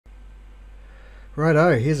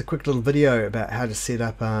Righto, here's a quick little video about how to set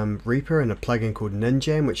up Reaper and a plugin called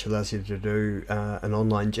NinJAM, which allows you to do an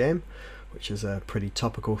online jam, which is a pretty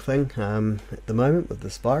topical thing at the moment with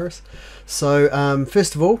this virus. So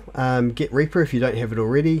first of all, get Reaper if you don't have it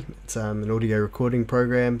already. It's an audio recording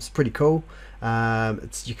program. It's pretty cool.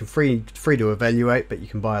 You can free to evaluate, but you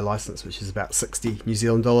can buy a license which is about 60 New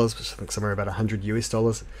Zealand dollars, which I think somewhere about 100 US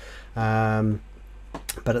dollars.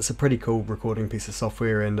 But it's a pretty cool recording piece of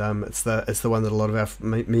software, and it's the one that a lot of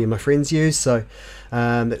me and my friends use, so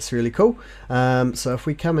that's really cool. So if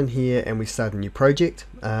we come in here and we start a new project,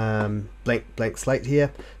 blank slate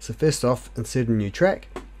here. So first off, insert a new track,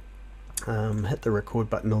 hit the record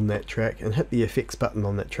button on that track and hit the effects button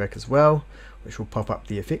on that track as well, which will pop up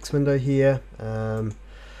the effects window here.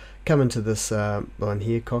 Come into this one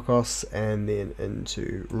here, Cocos, and then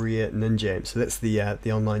into Rear NinJAM. So that's the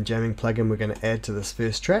online jamming plugin we're going to add to this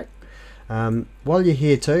first track. While you're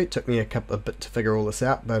here too, it took me a bit to figure all this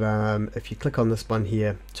out, but if you click on this one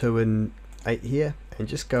here, 2 and 8 here, and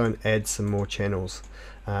just go and add some more channels,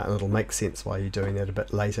 and it'll make sense why you're doing that a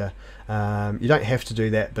bit later. You don't have to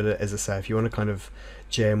do that, but as I say, if you want to kind of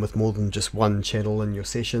jam with more than just one channel in your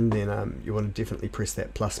session, then you want to definitely press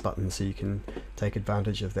that plus button so you can take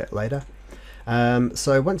advantage of that later.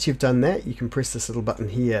 So once you've done that, you can press this little button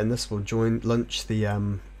here, and this will launch the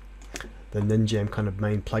NinJAM kind of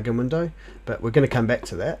main plugin window, but we're going to come back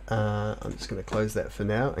to that. I'm just going to close that for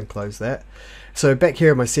now and close that. So back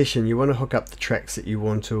here in my session, you want to hook up the tracks that you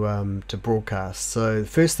want to broadcast. So the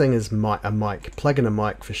first thing is a mic. Plug in a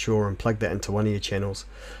mic for sure and plug that into one of your channels,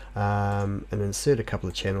 and insert a couple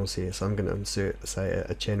of channels here. So I'm going to insert, say,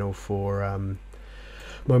 a channel for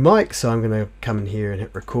my mic, so I'm going to come in here and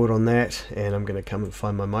hit record on that, and I'm going to come and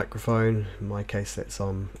find my microphone. In my case, that's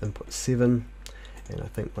on input 7. And I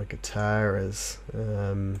think my guitar is,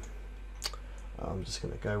 I'm just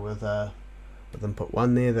going to go with input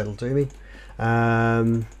 1 there, that'll do me.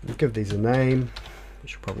 Give these a name,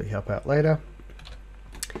 which will probably help out later.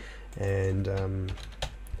 And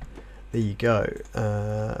there you go.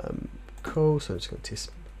 Cool, so I'm just going to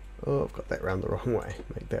test, oh, I've got that round the wrong way.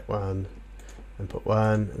 Make that one input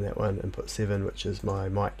 1 and that one input 7, which is my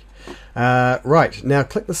mic. Right, now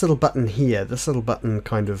click this little button here. This little button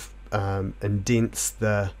kind of indents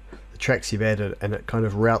the tracks you've added, and it kind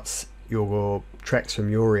of routes your tracks from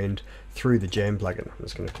your end through the jam plugin. I'm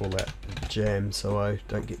just going to call that jam so I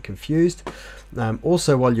don't get confused.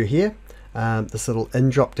 Also, while you're here, this little in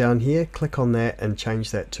drop down here, click on that and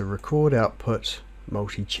change that to record output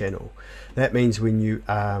multi-channel. That means when you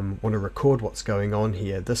want to record what's going on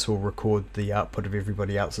here, this will record the output of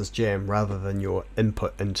everybody else's jam rather than your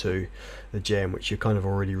input into the jam, which you're kind of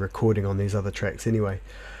already recording on these other tracks anyway.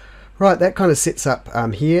 Right, that kind of sets up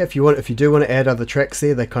here. If you do want to add other tracks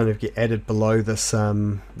there, they kind of get added below this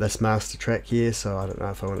this master track here. So I don't know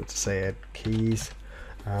if I wanted to say add keys,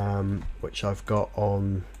 which I've got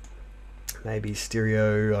on maybe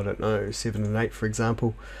stereo, I don't know, 7 and 8 for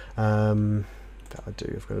example. I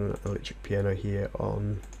do. I've got an electric piano here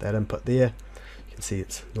on that input there. You can see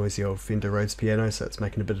it's noisy old Fender Rhodes piano, so it's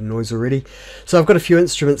making a bit of noise already. So I've got a few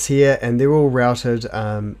instruments here, and they're all routed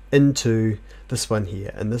into this one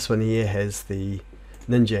here, and this one here has the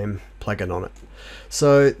NinJAM plugin on it.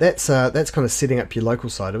 So that's kind of setting up your local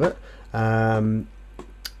side of it.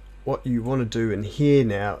 What you want to do in here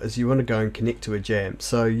now is you want to go and connect to a jam.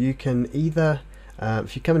 So you can either,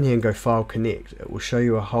 if you come in here and go File Connect, it will show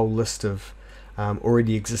you a whole list of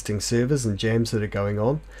already existing servers and jams that are going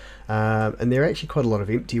on, and there are actually quite a lot of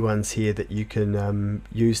empty ones here that you can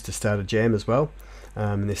use to start a jam as well.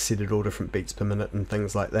 And they're set at all different beats per minute and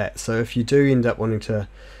things like that. So if you do end up wanting to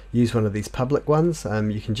use one of these public ones,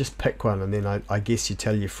 you can just pick one, and then I guess you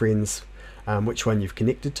tell your friends which one you've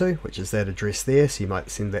connected to, which is that address there. So you might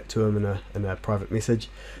send that to them in a private message.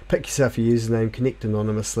 Pick yourself a username, connect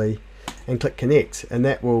anonymously, and click connect, and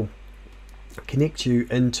that will connect you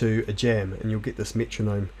into a jam, and you'll get this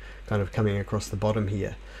metronome kind of coming across the bottom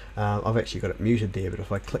here. I've actually got it muted there, but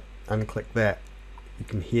if I unclick that, you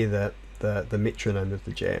can hear the metronome of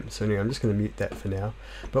the jam. So anyway, I'm just going to mute that for now.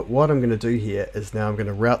 But what I'm going to do here is now I'm going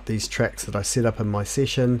to route these tracks that I set up in my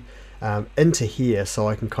session into here, so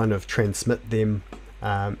I can kind of transmit them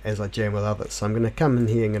as I jam with others. So I'm going to come in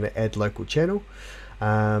here and going to add local channel.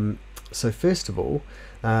 So first of all,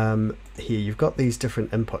 here you've got these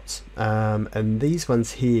different inputs, and these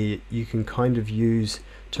ones here you can kind of use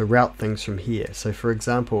to route things from here. So for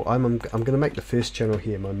example, I'm going to make the first channel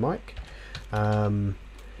here my mic,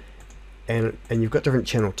 and you've got different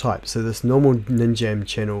channel types. So this normal NinJAM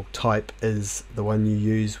channel type is the one you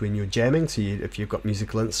use when you're jamming. So if you've got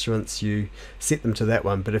musical instruments, you set them to that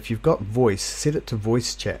one. But if you've got voice, set it to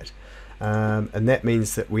voice chat. and that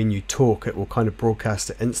means that when you talk it will kind of broadcast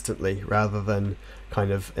it instantly rather than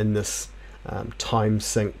kind of in this time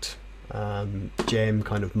synced jam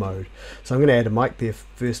kind of mode. So I'm going to add a mic there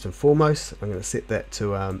first and foremost. I'm going to set that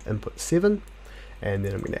to input 7, and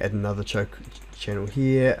then I'm going to add another choke channel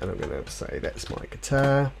here, and I'm going to say that's my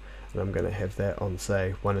guitar, and I'm going to have that on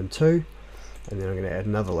say 1 and 2, and then I'm going to add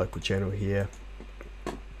another local channel here.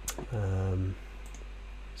 Just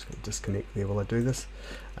going to disconnect there while I do this,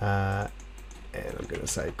 and I'm going to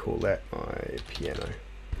say call that my piano.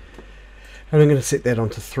 And I'm going to set that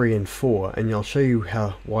onto 3 and 4, and I'll show you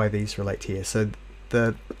why these relate here. So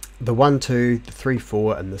the 1, 2, the 3,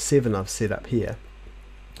 4, and the 7 I've set up here.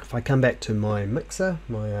 If I come back to my mixer,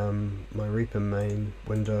 my Reaper main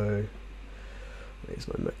window, where's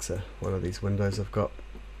my mixer? One of these windows I've got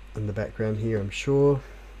in the background here, I'm sure.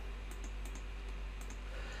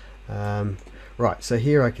 Right, so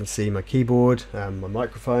here I can see my keyboard, my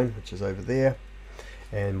microphone, which is over there,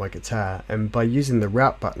 and my guitar. And by using the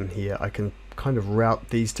route button here, I can kind of route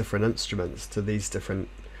these different instruments to these different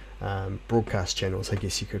broadcast channels, I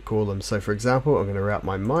guess you could call them. So for example, I'm going to route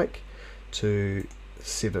my mic to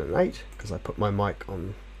 7 and 8 because I put my mic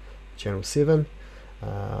on channel 7.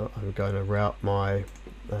 I'm going to route my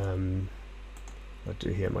I do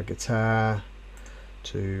here my guitar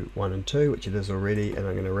to 1 and 2, which it is already, and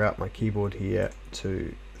I'm going to route my keyboard here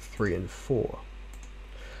to 3 and 4.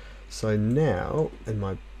 So now in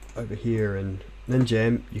my over here in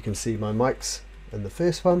NinJAM you can see my mics in the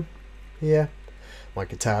first one here, my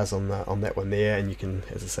guitar's on that one there, and you can,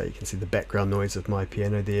 as I say, you can see the background noise of my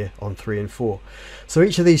piano there on 3 and 4. So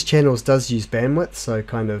each of these channels does use bandwidth, so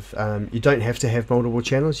kind of you don't have to have multiple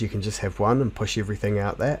channels, you can just have one and push everything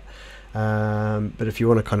out that. But if you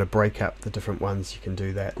want to kind of break up the different ones, you can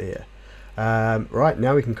do that there. Right,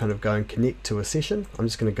 now we can kind of go and connect to a session. I'm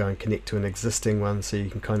just going to go and connect to an existing one so you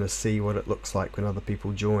can kind of see what it looks like when other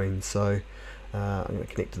people join. So I'm going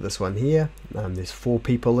to connect to this one here. There's 4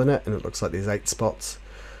 people in it, and it looks like there's 8 spots.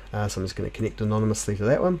 So I'm just going to connect anonymously to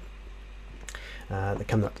that one. They're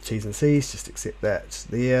coming up to T's and C's, just accept that it's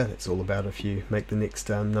there. It's all about if you make the next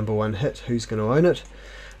 #1 hit, who's going to own it.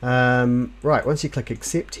 Right, once you click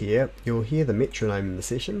accept here, you'll hear the metronome in the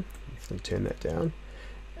session. I'm just going to turn that down.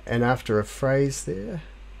 And after a phrase there,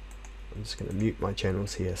 I'm just going to mute my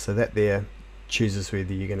channels here. So that there chooses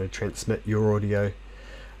whether you're going to transmit your audio.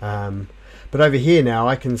 But over here now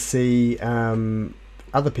I can see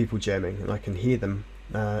other people jamming, and I can hear them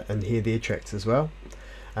and hear their tracks as well.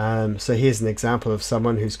 So here's an example of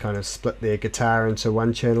someone who's kind of split their guitar into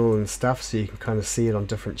one channel and stuff, so you can kind of see it on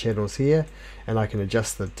different channels here, and I can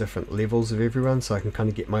adjust the different levels of everyone so I can kind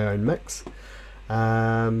of get my own mix.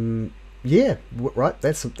 Yeah, right,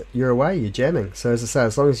 that's, you're away, you're jamming. So as I say,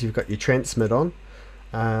 as long as you've got your transmit on,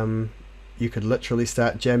 you could literally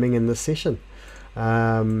start jamming in this session.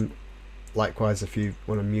 Likewise, if you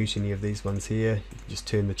want to mute any of these ones here, you can just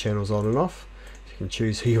turn the channels on and off. You can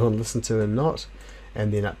choose who you want to listen to and not,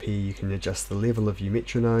 and then up here you can adjust the level of your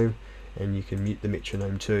metronome, and you can mute the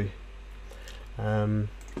metronome too.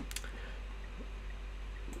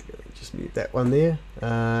 Just mute that one there,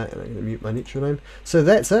 and I'm going to mute my metronome. So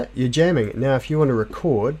that's it, you're jamming. Now if you want to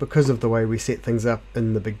record, because of the way we set things up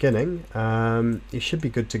in the beginning, you should be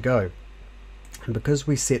good to go. And because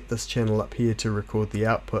we set this channel up here to record the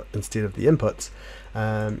output instead of the inputs,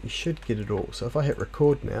 you should get it all. So if I hit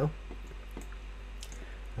record now,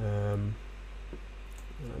 I'll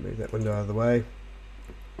move that window out of the way.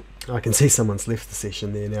 I can see someone's left the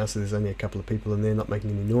session there now, so there's only a couple of people in there not making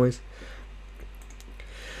any noise.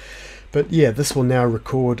 But yeah, this will now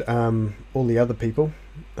record all the other people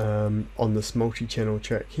on this multi-channel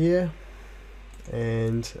track here,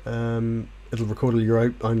 and it'll record all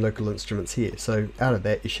your own local instruments here. So out of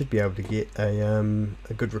that you should be able to get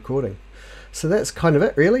a good recording. So that's kind of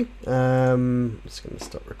it really. I'm just going to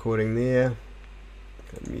stop recording there.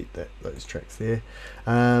 Mute those tracks there.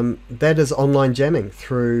 That is online jamming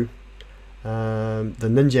through the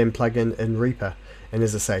NinJAM plugin in Reaper. And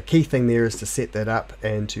as I say, key thing there is to set that up,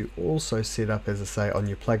 and to also set up, as I say, on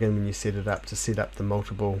your plugin when you set it up, to set up the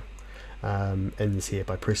multiple ins here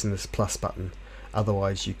by pressing this plus button.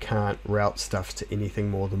 Otherwise you can't route stuff to anything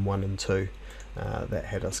more than 1 and 2. That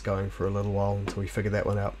had us going for a little while until we figured that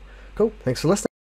one out. Cool, thanks for listening.